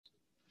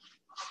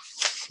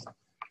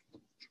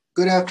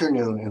Good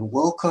afternoon and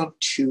welcome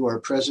to our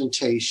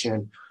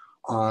presentation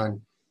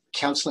on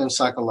counseling and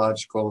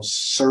psychological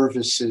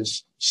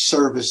services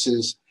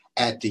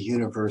at the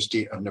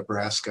University of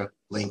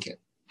Nebraska-Lincoln.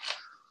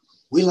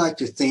 We like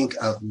to think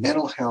of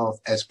mental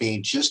health as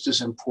being just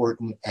as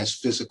important as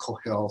physical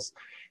health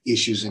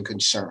issues and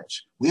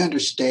concerns. We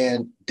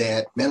understand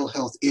that mental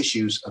health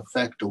issues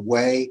affect the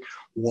way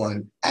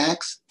one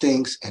acts,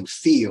 thinks, and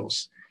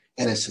feels,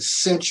 and it's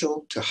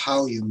essential to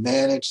how you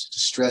manage the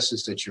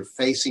stresses that you're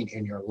facing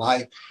in your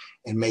life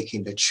and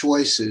making the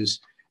choices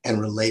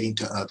and relating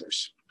to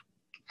others.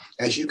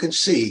 As you can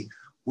see,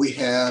 we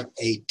have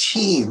a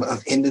team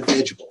of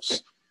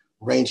individuals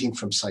ranging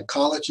from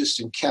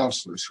psychologists and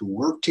counselors who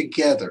work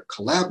together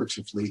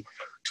collaboratively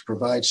to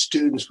provide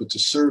students with the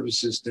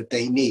services that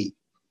they need.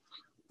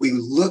 We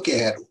look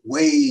at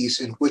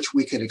ways in which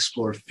we can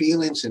explore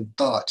feelings and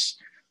thoughts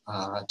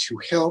to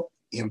help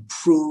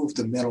improve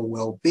the mental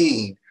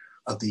well-being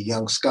of the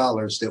young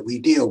scholars that we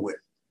deal with.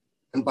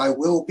 And by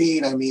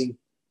well-being, I mean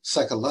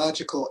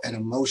psychological and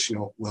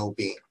emotional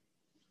well-being.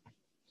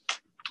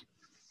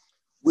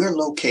 We're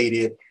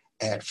located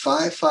at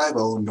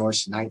 550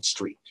 North 9th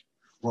Street.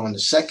 We're on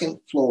the second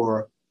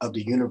floor of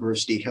the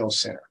University Health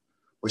Center.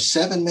 We're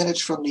 7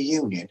 minutes from the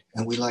Union,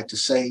 and we like to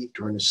say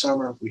during the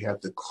summer, we have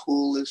the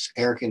coolest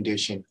air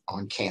conditioning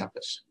on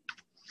campus.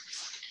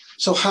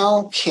 So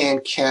how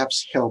can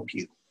CAPS help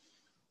you?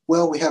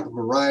 Well, we have a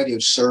variety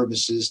of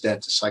services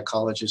that the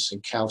psychologists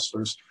and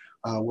counselors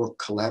work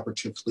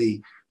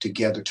collaboratively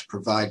together to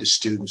provide the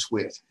students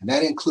with. And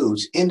that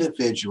includes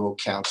individual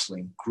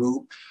counseling,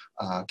 group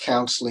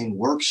counseling,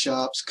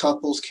 workshops,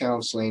 couples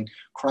counseling,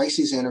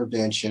 crisis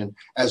intervention,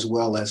 as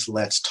well as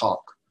Let's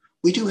Talk.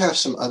 We do have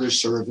some other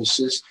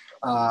services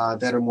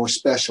that are more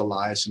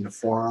specialized in the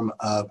form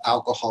of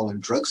alcohol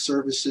and drug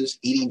services,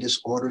 eating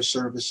disorder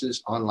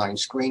services, online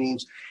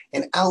screenings,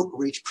 and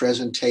outreach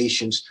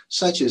presentations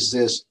such as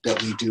this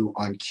that we do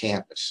on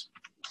campus.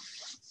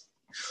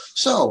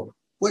 So,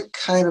 what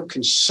kind of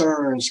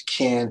concerns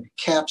can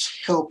CAPS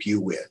help you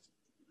with?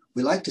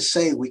 We like to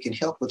say we can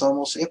help with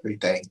almost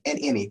everything and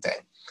anything,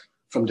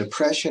 from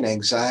depression,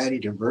 anxiety,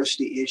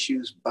 diversity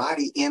issues,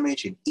 body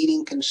image and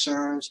eating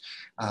concerns,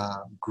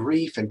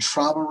 grief and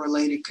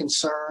trauma-related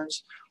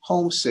concerns,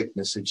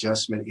 homesickness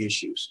adjustment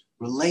issues,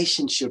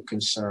 relationship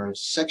concerns,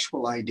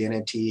 sexual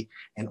identity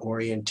and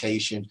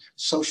orientation,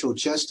 social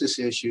justice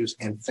issues,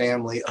 and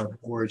family of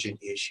origin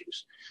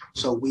issues.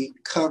 So we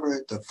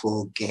cover the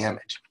full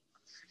gamut.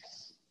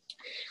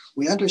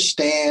 We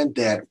understand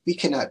that we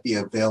cannot be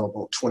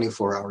available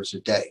 24 hours a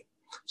day.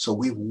 So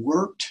we've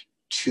worked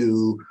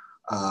to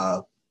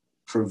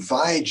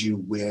provide you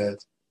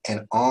with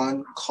an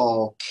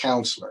on-call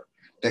counselor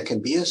that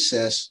can be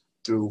assessed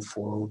through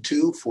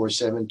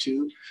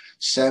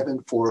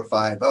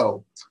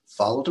 402-472-7450.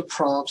 Follow the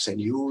prompts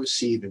and you will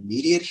receive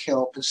immediate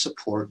help and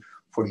support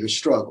for your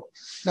struggle.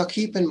 Now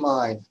keep in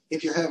mind,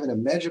 if you're having a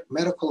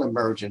medical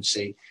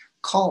emergency,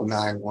 call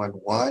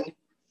 911.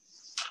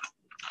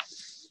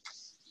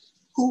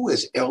 Who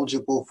is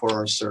eligible for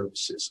our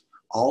services?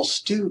 All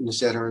students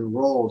that are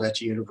enrolled at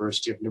the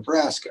University of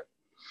Nebraska.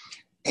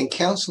 And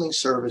counseling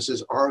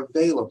services are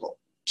available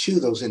to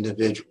those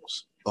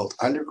individuals, both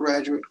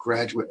undergraduate,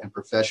 graduate, and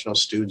professional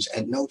students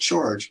at no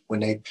charge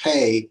when they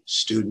pay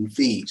student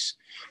fees.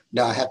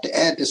 Now I have to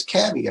add this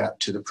caveat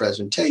to the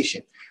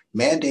presentation.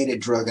 Mandated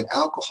drug and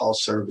alcohol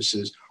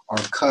services are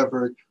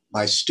covered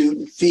by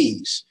student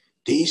fees.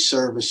 These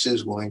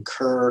services will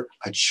incur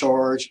a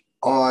charge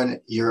on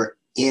your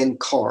end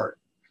card.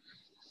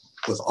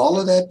 With all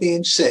of that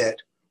being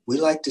said, we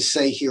like to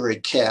say here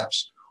at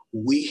CAPS,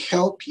 we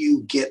help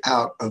you get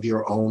out of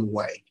your own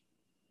way.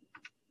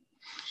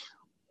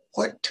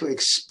 What to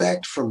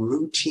expect from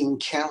routine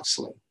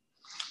counseling?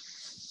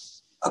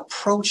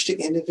 Approach to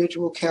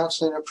individual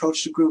counseling,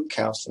 approach to group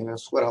counseling.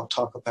 That's what I'll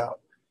talk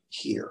about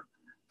here.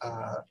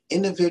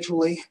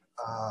 Individually,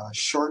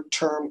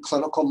 short-term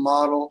clinical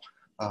model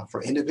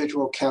for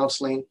individual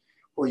counseling,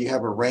 where you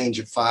have a range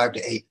of 5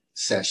 to 8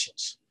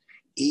 sessions.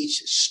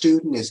 Each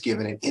student is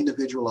given an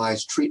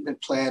individualized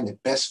treatment plan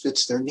that best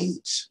fits their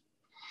needs.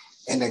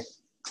 And the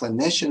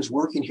clinicians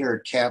working here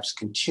at CAPS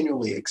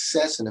continually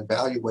assess and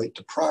evaluate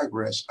the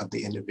progress of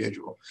the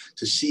individual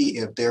to see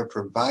if they're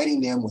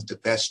providing them with the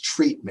best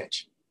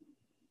treatment.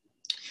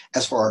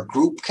 As for our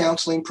group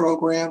counseling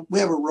program, we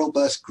have a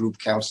robust group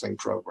counseling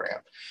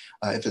program.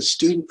 If a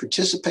student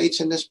participates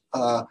in this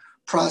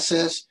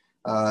process,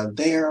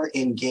 they are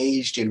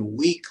engaged in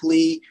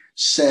weekly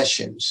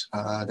sessions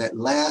that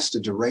last the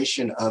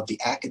duration of the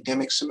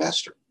academic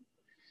semester.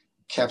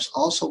 CAPS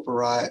also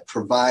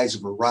provides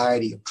a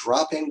variety of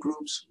drop-in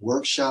groups,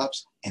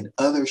 workshops, and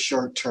other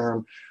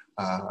short-term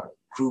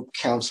group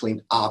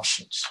counseling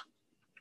options.